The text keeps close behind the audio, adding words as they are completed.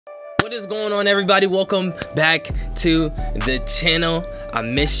What is going on, everybody? Welcome back to the channel. I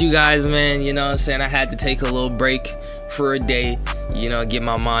miss you guys, man. You know what I'm saying? I had to take a little break for a day, you know, get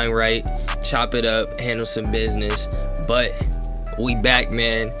my mind right, chop it up, handle some business. But we back,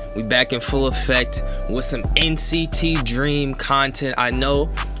 man. We back in full effect with some NCT Dream content. I know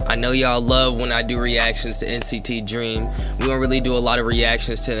y'all love when I do reactions to NCT Dream. We don't really do a lot of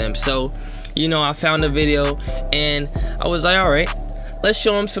reactions to them. So, you know, I found a video and I was like, all right, let's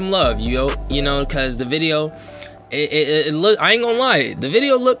show them some love, you know, because the video, it look, I ain't gonna lie, the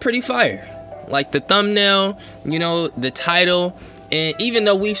video looked pretty fire. Like the thumbnail, you know, the title, and even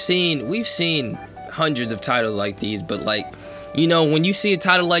though we've seen hundreds of titles like these, but like, you know, when you see a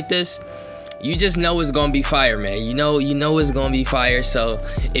title like this, you just know it's gonna be fire, man. You know it's gonna be fire. So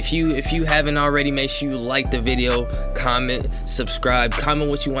if you haven't already, make sure you like the video, comment, subscribe,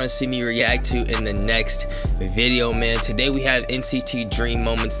 comment what you want to see me react to in the next video, man. Today we have NCT Dream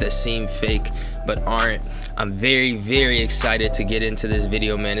moments that seem fake but aren't. I'm very, very excited to get into this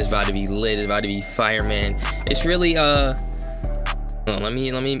video, man. It's about to be lit. It's about to be fire, man. It's really let me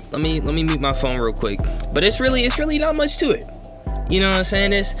mute my phone real quick. But it's really not much to it. You know what I'm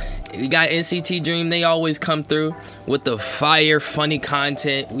saying? We got NCT Dream. They always come through with the fire, funny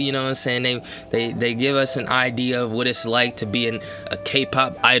content. You know what I'm saying? They give us an idea of what it's like to be a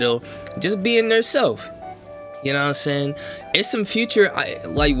K-pop idol, just being their self. You know what I'm saying? It's some future,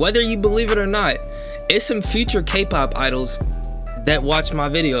 like, whether you believe it or not, it's some future K-pop idols that watch my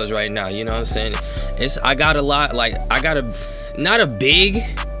videos right now. You know what I'm saying? I got a lot, like, I got not a big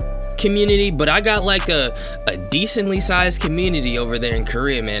community, but I got like a decently sized community over there in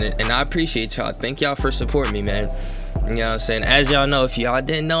Korea, man, and I appreciate y'all. Thank y'all for supporting me, man. You know what I'm saying? As y'all know, if y'all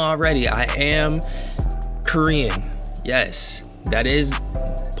didn't know already, I am Korean. Yes, that is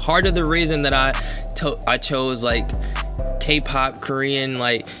part of the reason that I chose like K-pop, Korean,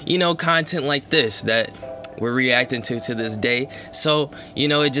 like, you know, content like this that we're reacting to this day. So, you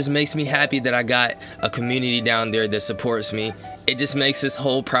know, it just makes me happy that I got a community down there that supports me. It just makes this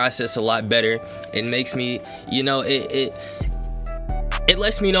whole process a lot better. It makes me, you know, it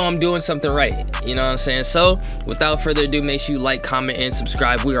lets me know I'm doing something right. You know what I'm saying? So without further ado, make sure you like, comment, and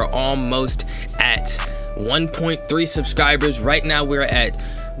subscribe. We are almost at 1.3 subscribers. Right now we're at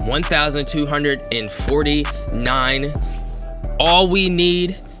 1,249. All we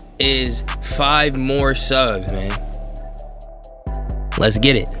need is 5 more subs, man. Let's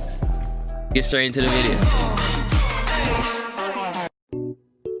get it. Get straight into the video.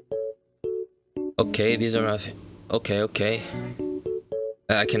 Okay, these are my okay.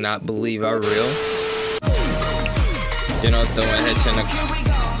 I cannot believe I'm real. You know, throwing headshot.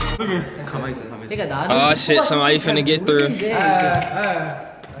 Oh shit, somebody finna get through.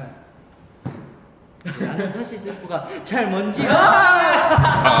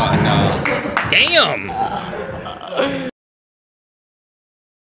 Oh no. Damn.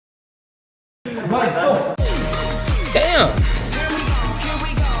 Damn.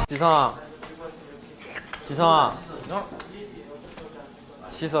 지성아,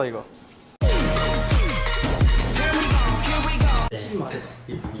 씻어 이거.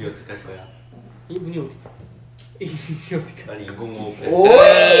 이 분위기 어떡할 거야? 이 분위기 어떡해? 빨리 인공호흡.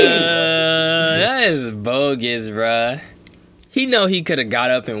 That is bogus, bruh. He know he could have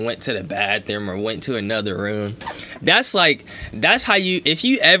got up and went to the bathroom or went to another room. That's how you, if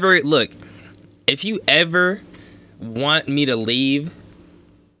you ever want me to leave,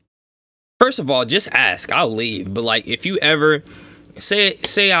 first of all, just ask. I'll leave. But like, if you ever let's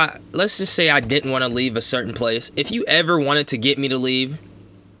just say I didn't want to leave a certain place. If you ever wanted to get me to leave,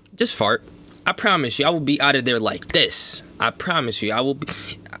 just fart. I promise you, I will be out of there like this. I promise you, I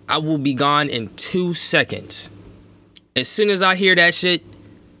will be gone in 2 seconds. As soon as I hear that shit,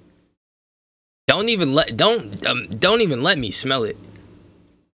 don't even let me smell it.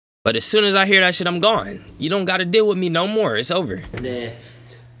 But as soon as I hear that shit, I'm gone. You don't got to deal with me no more. It's over. 네.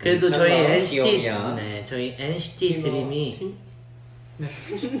 그래도 저희 NCT 드림이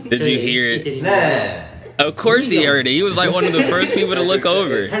Did you hear it? 네. Of course he heard it. He was like one of the first people to look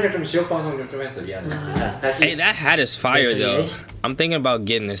over. Hey, that hat is fire though. I'm thinking about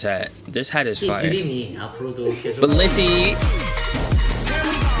getting this hat. This hat is fire. But Lizzie.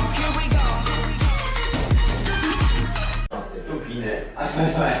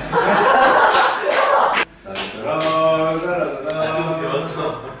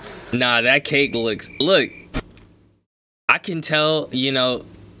 Nah, that cake look, I can tell, you know,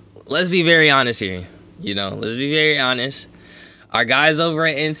 let's be very honest here. You know, let's be very honest. Our guys over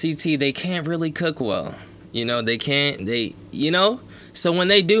at NCT, they can't really cook well. You know, you know? So when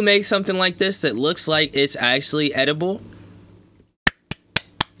they do make something like this that looks like it's actually edible,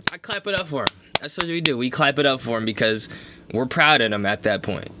 I clap it up for him. That's what we do. We clap it up for him because we're proud of him at that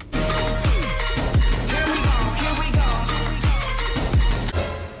point.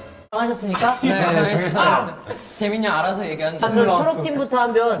 하셨습니까? 네, 잘하셨어요. 재민이 형 알아서 얘기하는 거. 그럼 초록팀부터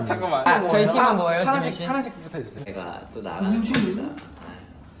하면 잠깐만. 저희 팀은 뭐예요, 재민 씨? 파란색부터 해주세요. 제가 또 나가는 겁니다.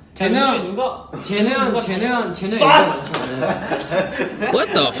 쟤는 이거 많잖아.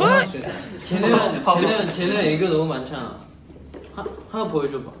 What the fuck? 쟤는 애교 너무 많잖아. 하나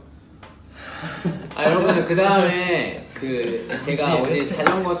보여줘봐. 아 여러분들 그 다음에 그 제가 어디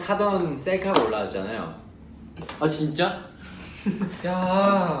자전거 타던 셀카가 올라왔잖아요. 아 진짜?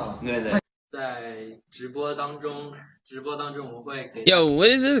 야. 네네. 在直播当中我会给 Yo, what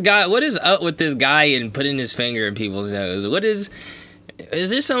is this guy? What is up with this guy and putting his finger in people's nose? What is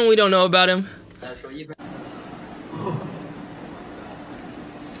there something we don't know about him? 大家说一般。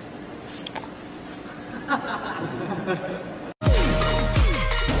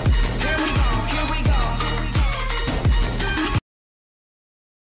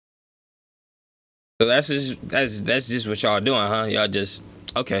 So that's just what y'all doing, huh? Y'all just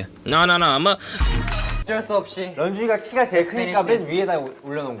okay. No. I'm a. 어쩔 수 없이. 런쥔이가 키가 제일 크니까 맨 위에다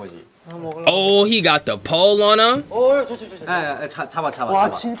올려놓은 거지. Oh, he got the pole on him. 조심. 야, 잡아.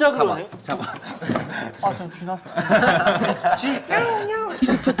 와 진짜 그러네. 잡아. 아 좀 쥐났어.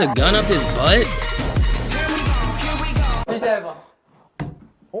 He's put the gun up his butt. 진짜 해봐.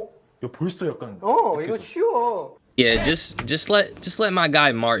 야, 벌써 약간. 이거 쉬워. Yeah, just let my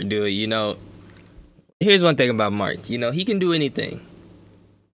guy Mark do it. You know, here's one thing about Mark. You know, he can do anything.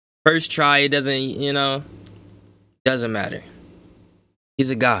 First try, it doesn't matter. He's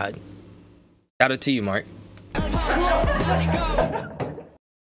a god. Shout out to you, Mark.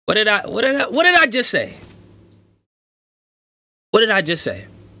 What did I just say? What did I just say?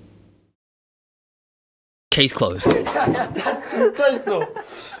 Case closed.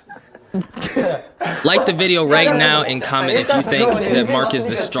 Like the video right now and comment if you think that Mark is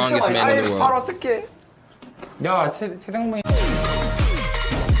the strongest man in the world. 야 세상에.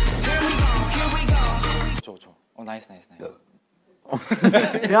 나이스.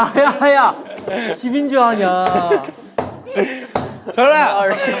 야야야. 집인 줄 아냐. 전라.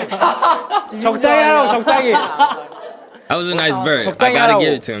 적당히 하라고 적당히. That was a nice bird. I gotta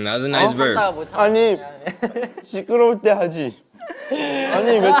give it to him. That was a nice bird. 아니 시끄러울 때 하지.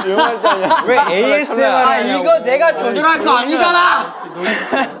 아니 왜 조용할 때 하냐? 왜 ASMR 하냐고. 이거 내가 조절할 거 아니잖아.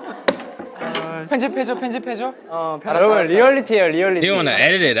 편집해줘. 여러분 리얼리티예요 리얼리티. You wanna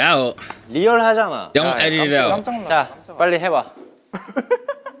edit it out? 리얼하잖아. Don't edit it out. 자 빨리 해봐.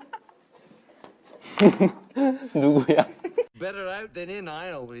 누구야?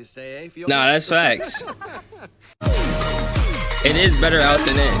 Nah, that's facts. It is better out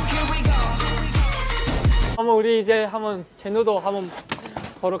than in. 한번 우리 이제 한번 제노도 한번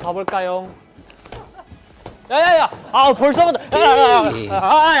보러 가볼까요? 야야야! 아 벌써부터!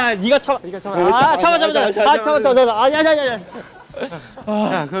 야야야! 네가 참아! 참아! 아니야!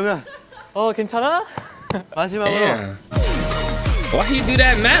 야 그러면 괜찮아? 마지막으로 Damn. Why you do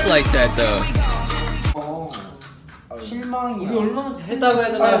that mat like that though? 우리 얼마나 했다고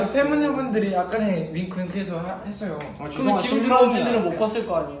해야 되나? 팬분들이 아까 전에 윙크해서 했어요. 그러면 지금 들어온 팬들은 못 봤을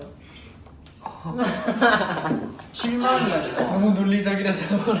거 아니에요? 실망이야. 너무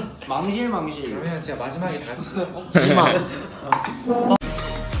논리적이라서. 망실. 그러면 제가 마지막에 다 같이.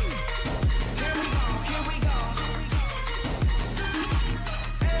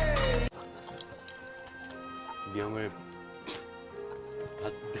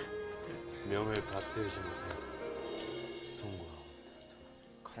 명을 받들지 못해 송구하오.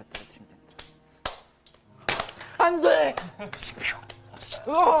 카레트가 침된다. 안 돼!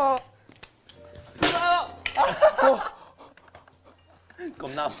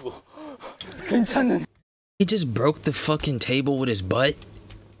 겁나 아프고. 괜찮은. He just broke the fucking table with his butt.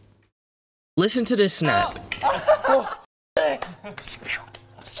 Listen to this snap.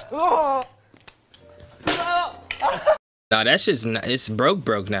 Nah, that shit's not, it's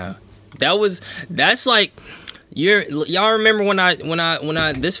broke now. That's like y'all remember when I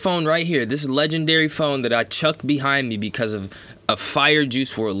this phone right here, this legendary phone that I chucked behind me because of a Fire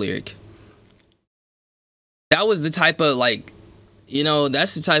Juice WRLD lyric. That was the type of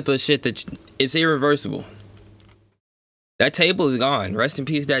that's the type of shit that it's irreversible. That table is gone. Rest in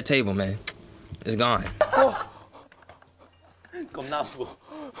peace, that table, man. It's gone. 겁나 아프고.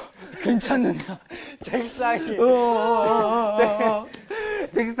 괜찮느냐?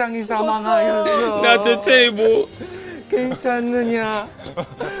 책상이 사망하였어. Not the table. 괜찮느냐?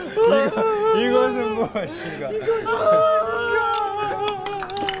 이것은 무엇인가?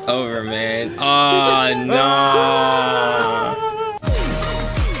 Over, man. Oh no.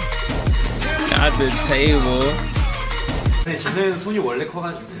 At the table. 근데 진호는 손이 원래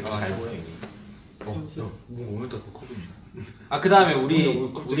커가지고 잘 보여 이게. 오늘도 더 커 보인다. 아 그다음에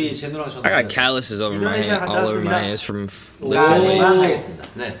우리 제노랑 저는 I got calluses over my hand, all over my hands from lifting 만 weights. 하겠습니다.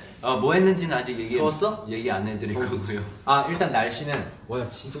 네. 뭐 했는지는 아직 얘기 안 해드릴 거고요. 아 일단 날씨는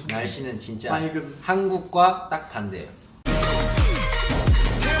날씨는 진짜 한국과 딱 반대예요.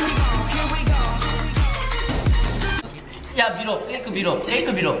 야 밀어 케이크 밀어 케이크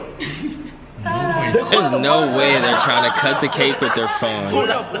밀어. There's no way they're trying to cut the cake with their phone.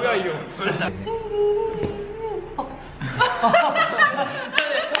 뭐야 이거.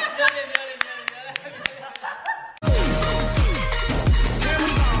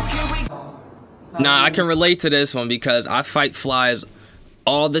 Nah, I can relate to this one because I fight flies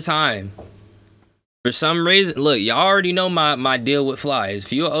all the time. For some reason, look, y'all already know my deal with flies.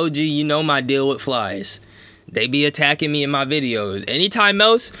 If you're an OG, you know my deal with flies. They be attacking me in my videos. Anytime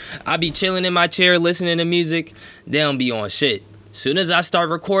else, I be chilling in my chair listening to music. They don't be on shit. Soon as I start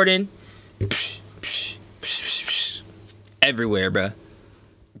recording, everywhere, bruh.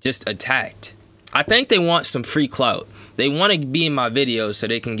 Just attacked. I think they want some free clout. They want to be in my videos so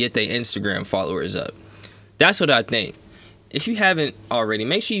they can get their Instagram followers up. That's what I think. If you haven't already,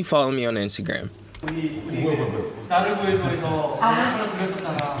 make sure you follow me on Instagram. 나르고에서 아무처럼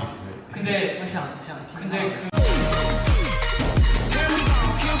그렸었잖아. 근데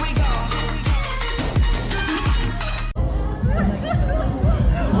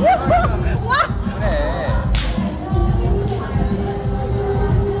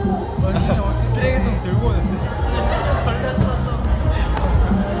쓰레기통 들고 오는데.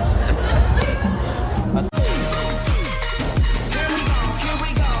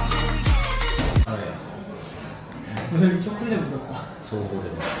 오늘 초콜릿 묻었다. 소고래.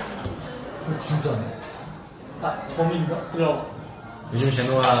 진짜네. 아, 범인가? 그럼. 요즘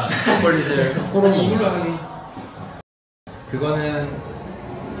제노가 초콜릿을 코로 이걸로 하기. 그거는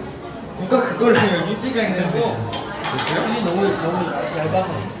누가 그걸 유지가 있는데. 유지 너무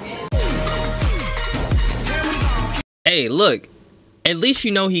얇아서. Hey, look. At least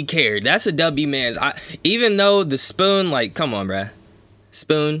you know he cared. That's a W, man. Even though the spoon, like, come on, bruh.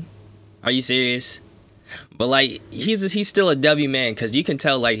 Spoon, are you serious? But like, he's still a W man because you can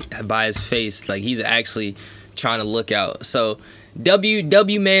tell like by his face, like he's actually trying to look out. So W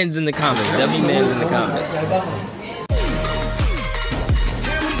man's in the comments. W man's in the comments.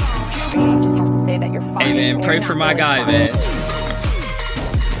 You just have to say that you're fine. Hey man, pray for my guy, man.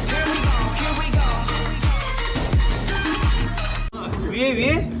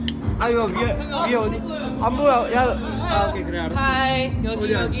 위에? 아 이거 위에 어디? 안 보여. 야, 아 오케이 그래 알았어. 하이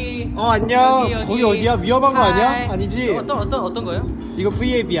여기. 안녕. 거기 어디야? 위험한 거 아니야? 아니지? 어떤 거요? 이거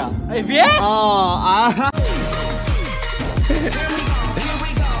VAB야. VA?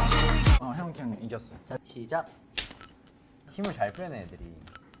 형 그냥 이겼어. 자 시작. 힘을 잘 빼네 애들이.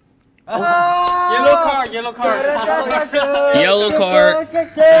 옐로우 카드. Yellow card.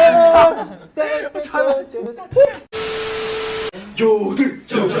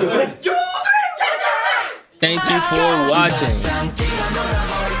 Thank you for watching.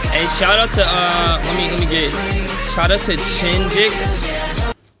 Hey, shout out to let me get shout out to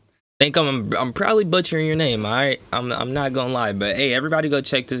Chinjix. Think I'm probably butchering your name, alright? I'm not gonna lie, but hey, everybody go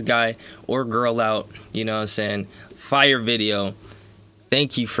check this guy or girl out, you know what I'm saying? Fire video.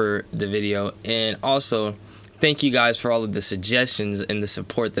 Thank you for the video, and also thank you guys for all of the suggestions and the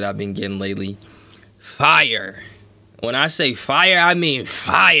support that I've been getting lately. Fire. When I say fire, I mean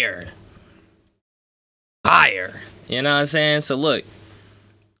fire. Fire. You know what I'm saying? So look,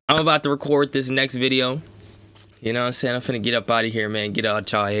 I'm about to record this next video. You know what I'm saying? I'm finna get up out of here, man. Get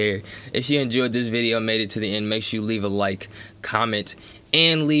out y'all hair. If you enjoyed this video, made it to the end, make sure you leave a like, comment,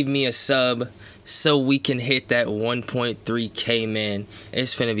 and leave me a sub so we can hit that 1.3K, man.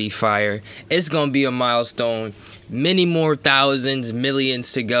 It's finna be fire. It's gonna be a milestone. Many more thousands,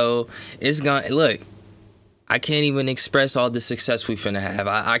 millions to go. It's gonna, look, I can't even express all the success we finna have.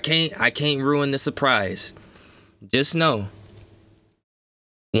 I can't ruin the surprise. Just know,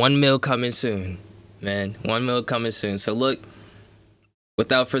 1 mil coming soon, man. 1 mil coming soon. So look,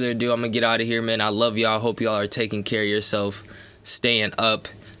 without further ado, I'm gonna get out of here, man. I love y'all. Hope y'all are taking care of yourself, staying up,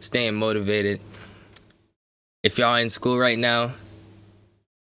 staying motivated. If y'all in school right now,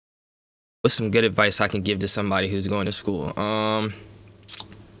 what's some good advice I can give to somebody who's going to school?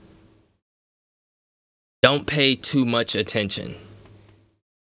 Don't pay too much attention.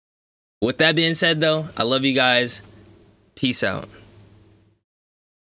 With that being said, though, I love you guys. Peace out.